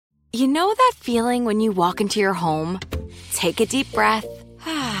You know that feeling when you walk into your home, take a deep breath,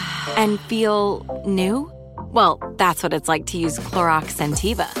 and feel new? Well, that's what it's like to use Clorox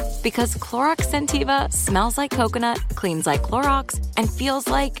Scentiva. Because Clorox Scentiva smells like coconut, cleans like Clorox, and feels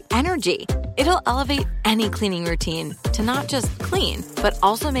like energy. It'll elevate any cleaning routine to not just clean, but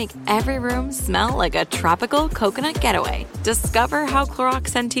also make every room smell like a tropical coconut getaway. Discover how Clorox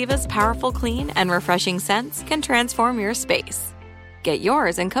Scentiva's powerful clean and refreshing scents can transform your space. Get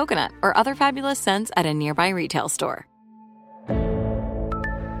yours in coconut or other fabulous scents at a nearby retail store.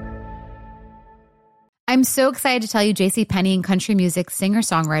 I'm so excited to tell you JCPenney and country music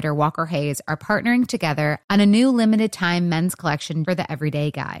singer-songwriter Walker Hayes are partnering together on a new limited-time men's collection for the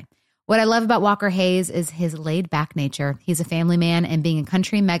everyday guy. What I love about Walker Hayes is his laid-back nature. He's a family man, and being a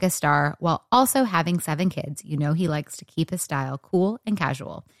country megastar while also having 7 kids, you know he likes to keep his style cool and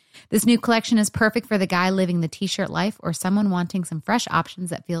casual. This new collection is perfect for the guy living the t-shirt life or someone wanting some fresh options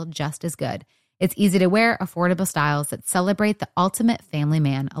that feel just as good. It's easy to wear, affordable styles that celebrate the ultimate family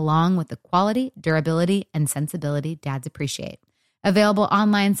man, along with the quality, durability, and sensibility dads appreciate. Available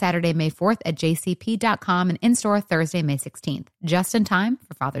online Saturday, May 4th at jcp.com and in-store Thursday, May 16th. Just in time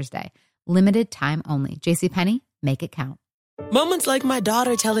for Father's Day. Limited time only. JCPenney, make it count. Moments like my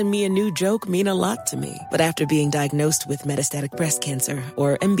daughter telling me a new joke mean a lot to me. But after being diagnosed with metastatic breast cancer,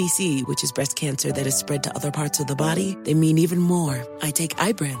 or MBC, which is breast cancer that is spread to other parts of the body, they mean even more. I take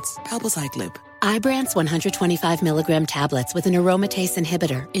Ibrance, palbociclib. Ibrance 125 milligram tablets with an aromatase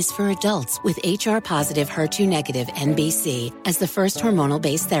inhibitor is for adults with HR-positive, HER2-negative MBC as the first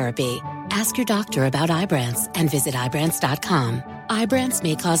hormonal-based therapy. Ask your doctor about Ibrance and visit Ibrance.com. Ibrance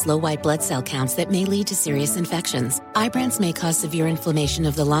may cause low white blood cell counts that may lead to serious infections. Ibrance may cause severe inflammation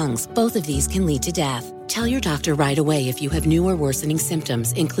of the lungs. Both of these can lead to death. Tell your doctor right away if you have new or worsening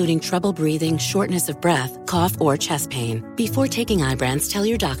symptoms, including trouble breathing, shortness of breath, cough, or chest pain. Before taking Ibrance, tell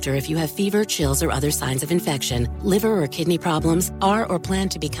your doctor if you have fever, chills, or other signs of infection, liver or kidney problems, are or plan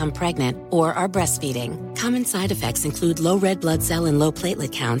to become pregnant, or are breastfeeding. Common side effects include low red blood cell and low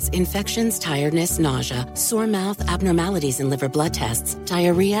platelet counts, infections, tiredness, nausea, sore mouth, abnormalities in liver blood tests,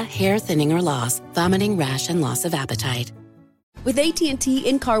 diarrhea, hair thinning or loss, vomiting, rash, and loss of appetite. With AT&T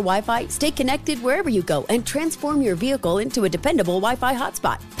in-car Wi-Fi, stay connected wherever you go and transform your vehicle into a dependable Wi-Fi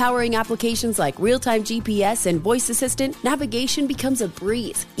hotspot. Powering applications like real-time GPS and voice assistant, navigation becomes a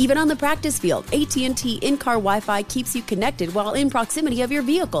breeze. Even on the practice field, AT&T in-car Wi-Fi keeps you connected while in proximity of your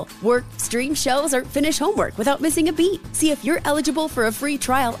vehicle. Work, stream shows, or finish homework without missing a beat. See if you're eligible for a free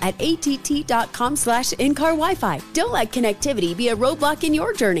trial at att.com/in-car Wi-Fi. Don't let connectivity be a roadblock in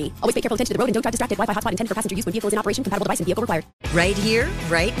your journey. Always pay careful attention to the road and don't drive distracted. Wi-Fi hotspot intended for passenger use when vehicle is in operation. Compatible device and vehicle required. Right here,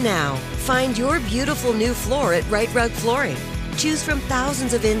 right now. Find your beautiful new floor at Right Rug Flooring. Choose from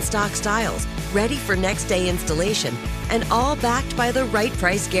thousands of in-stock styles, ready for next day installation, and all backed by the right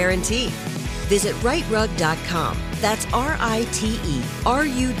price guarantee. Visit rightrug.com. That's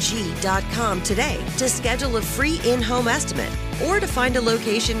RITERUG.com today to schedule a free in-home estimate or to find a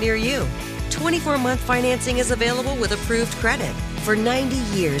location near you. 24-month financing is available with approved credit. For 90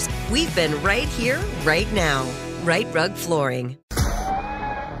 years, we've been right here, right now. Right Rug Flooring.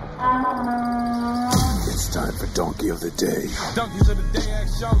 It's time for Donkey of the Day. Donkeys of the Day,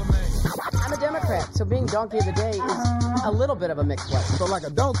 ask Charlemagne. I'm a Democrat, so being Donkey of the Day is a little bit of a mixed blessing. So like a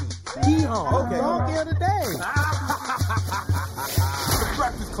donkey. Yeehaw. Okay. Donkey of the Day. The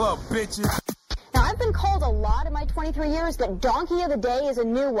Breakfast Club, bitches. Now, I've been called a lot in my 23 years, but Donkey of the Day is a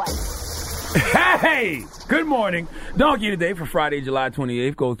new one. Hey, good morning. Donkey of the Day for Friday, July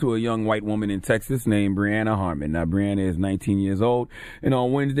 28th goes to a young white woman in Texas named Brianna Harmon. Now, Brianna is 19 years old, and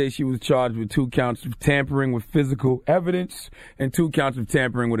on Wednesday she was charged with 2 counts of tampering with physical evidence and 2 counts of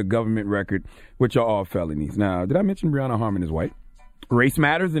tampering with a government record, which are all felonies. Now, did I mention Brianna Harmon is white? Race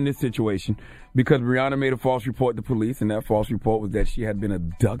matters in this situation because Brianna made a false report to police, and that false report was that she had been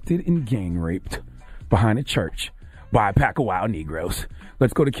abducted and gang raped behind a church by a pack of wild Negroes.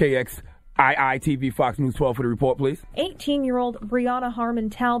 Let's go to KXII-TV Fox News 12 for the report, please. 18-year-old Brianna Harmon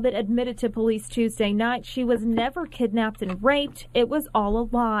Talbot admitted to police Tuesday night she was never kidnapped and raped. It was all a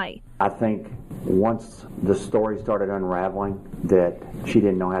lie. I think once the story started unraveling that she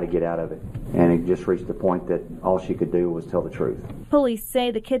didn't know how to get out of it. And it just reached the point that all she could do was tell the truth. Police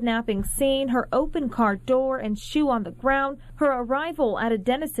say the kidnapping scene, her open car door and shoe on the ground, her arrival at a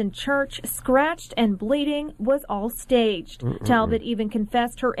Denison church, scratched and bleeding, was all staged. Talbot even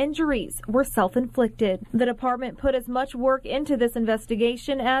confessed her injuries were self-inflicted. The department put as much work into this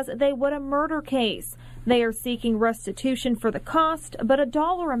investigation as they would a murder case. They are seeking restitution for the cost, but a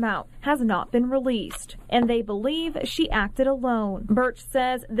dollar amount has not been released. And they believe she acted alone. Birch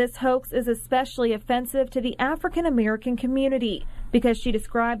says this hoax is especially offensive to the African American community. because she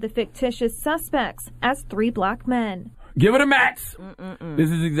described the fictitious suspects as 3 black men. Give it a max.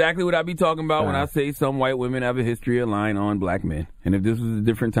 This is exactly what I be talking about when I say some white women have a history of lying on black men. And if this was a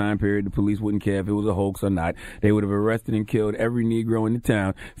different time period, the police wouldn't care if it was a hoax or not. They would have arrested and killed every Negro in the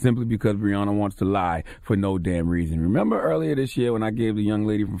town simply because Breonna wants to lie for no damn reason. Remember earlier this year when I gave the young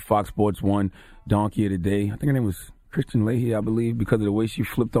lady from Fox Sports 1 Donkey of the Day? I think her name was Christian Leahy, I believe, because of the way she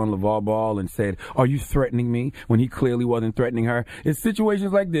flipped on LeVar Ball and said, "Are you threatening me?" when he clearly wasn't threatening her. It's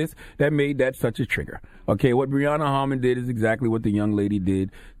situations like this that made that such a trigger. Okay, what Breonna Harmon did is exactly what the young lady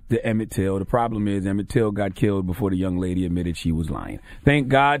did to Emmett Till. The problem is Emmett Till got killed before the young lady admitted she was lying. Thank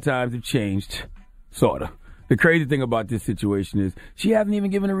God times have changed. Sorta. The crazy thing about this situation is she hasn't even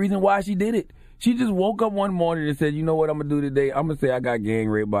given a reason why she did it. She just woke up one morning and said, you know what I'm going to do today? I'm going to say I got gang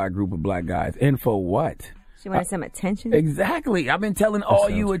raped by a group of black guys. And for what? She wanted some attention? Exactly. I've been telling all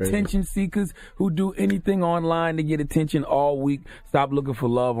you attention seekers who do anything online to get attention all week, stop looking for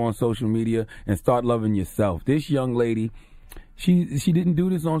love on social media and start loving yourself. This young lady, she didn't do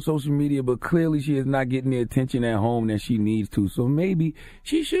this on social media, but clearly she is not getting the attention at home that she needs to. So maybe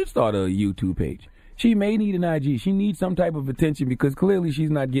she should start a YouTube page. She may need an IG. She needs some type of attention because clearly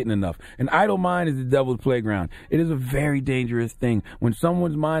she's not getting enough. An idle mind is the devil's playground. It is a very dangerous thing. When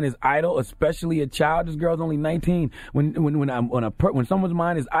someone's mind is idle, especially a child, this girl's only 19. When someone's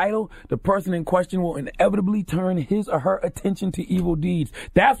mind is idle, the person in question will inevitably turn his or her attention to evil deeds.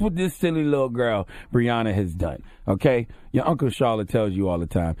 That's what this silly little girl, Breonna, has done. Okay? Your Uncle Charlotte tells you all the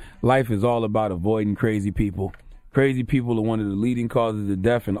time, life is all about avoiding crazy people. Crazy people are one of the leading causes of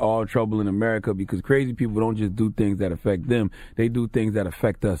death and all trouble in America because crazy people don't just do things that affect them. They do things that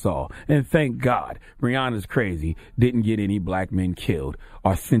affect us all. And thank God, Breonna's crazy didn't get any black men killed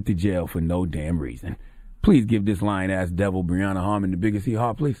or sent to jail for no damn reason. Please give this lying-ass devil Breonna Harmon the biggest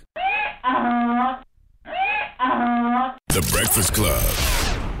hee-haw, please. The Breakfast Club.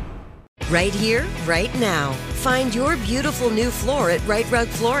 Right here, right now. Find your beautiful new floor at Right Rug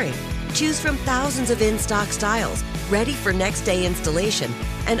Flooring. Choose from thousands of in-stock styles, ready for next day installation,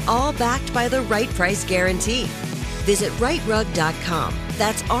 and all backed by the right price guarantee. Visit rightrug.com.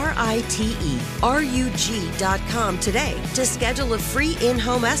 That's RITERUG.com today to schedule a free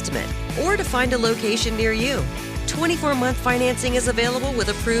in-home estimate or to find a location near you. 24-month financing is available with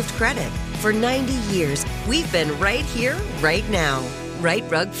approved credit. For 90 years, we've been right here, right now. Right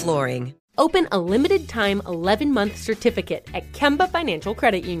Rug Flooring. Open a limited-time 11-month certificate at Kemba Financial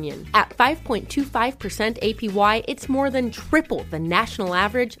Credit Union. At 5.25% APY, it's more than triple the national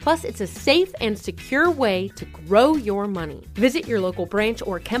average, plus it's a safe and secure way to grow your money. Visit your local branch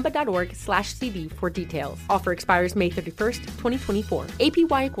or kemba.org/CD for details. Offer expires May 31st, 2024.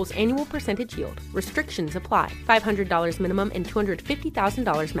 APY equals annual percentage yield. Restrictions apply. $500 minimum and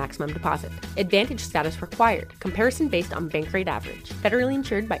 $250,000 maximum deposit. Advantage status required. Comparison based on bank rate average. Federally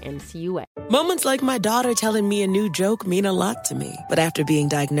insured by NCUA. Moments like my daughter telling me a new joke mean a lot to me. But after being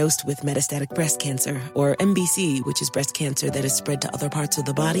diagnosed with metastatic breast cancer, or MBC, which is breast cancer that is spread to other parts of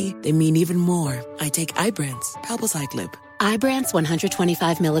the body, they mean even more. I take Ibrance, palbociclib. Ibrance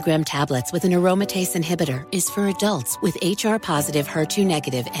 125 milligram tablets with an aromatase inhibitor is for adults with HR-positive,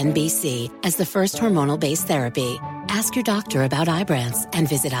 HER2-negative MBC as the first hormonal-based therapy. Ask your doctor about Ibrance and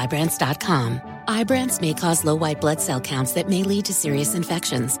visit Ibrance.com. Ibrance may cause low white blood cell counts that may lead to serious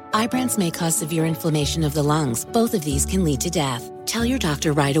infections. Ibrance may cause severe inflammation of the lungs. Both of these can lead to death. Tell your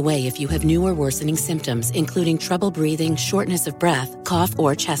doctor right away if you have new or worsening symptoms, including trouble breathing, shortness of breath, cough,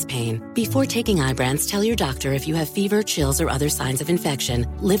 or chest pain. Before taking Ibrance, tell your doctor if you have fever, chills, or other signs of infection,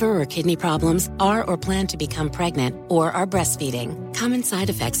 liver or kidney problems, are or plan to become pregnant, or are breastfeeding. Common side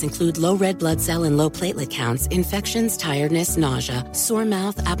effects include low red blood cell and low platelet counts, infections, tiredness, nausea, sore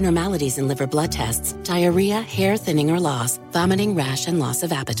mouth, abnormalities in liver blood tests, diarrhea, hair thinning or loss, vomiting, rash, and loss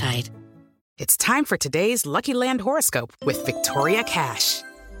of appetite. It's time for today's Lucky Land horoscope with Victoria Cash.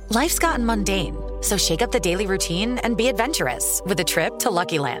 Life's gotten mundane, so shake up the daily routine and be adventurous with a trip to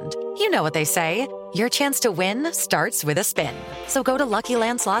Lucky Land. You know what they say, your chance to win starts with a spin. So go to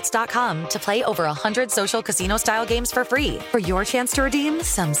LuckyLandSlots.com to play over 100 social casino-style games for free for your chance to redeem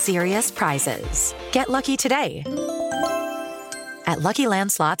some serious prizes. Get lucky today at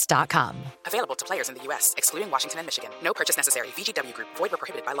LuckyLandSlots.com. Available to players in the U.S., excluding Washington and Michigan. No purchase necessary. VGW Group. Void where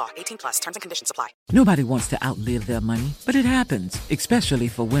prohibited by law. 18+. Terms and conditions apply. Nobody wants to outlive their money, but it happens, especially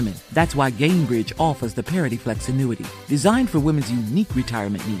for women. That's why Gainbridge offers the Parity Flex annuity, designed for women's unique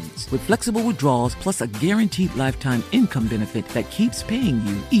retirement needs, with flexible withdrawals plus a guaranteed lifetime income benefit that keeps paying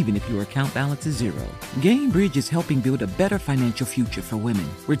you even if your account balance is zero. Gainbridge is helping build a better financial future for women.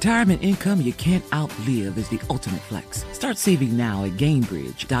 Retirement income you can't outlive is the ultimate flex. Start saving now at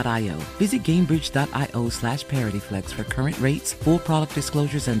Gainbridge.io. Visit Visit Gainbridge.io/ParityFlex for current rates, full product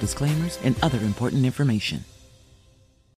disclosures and disclaimers, and other important information.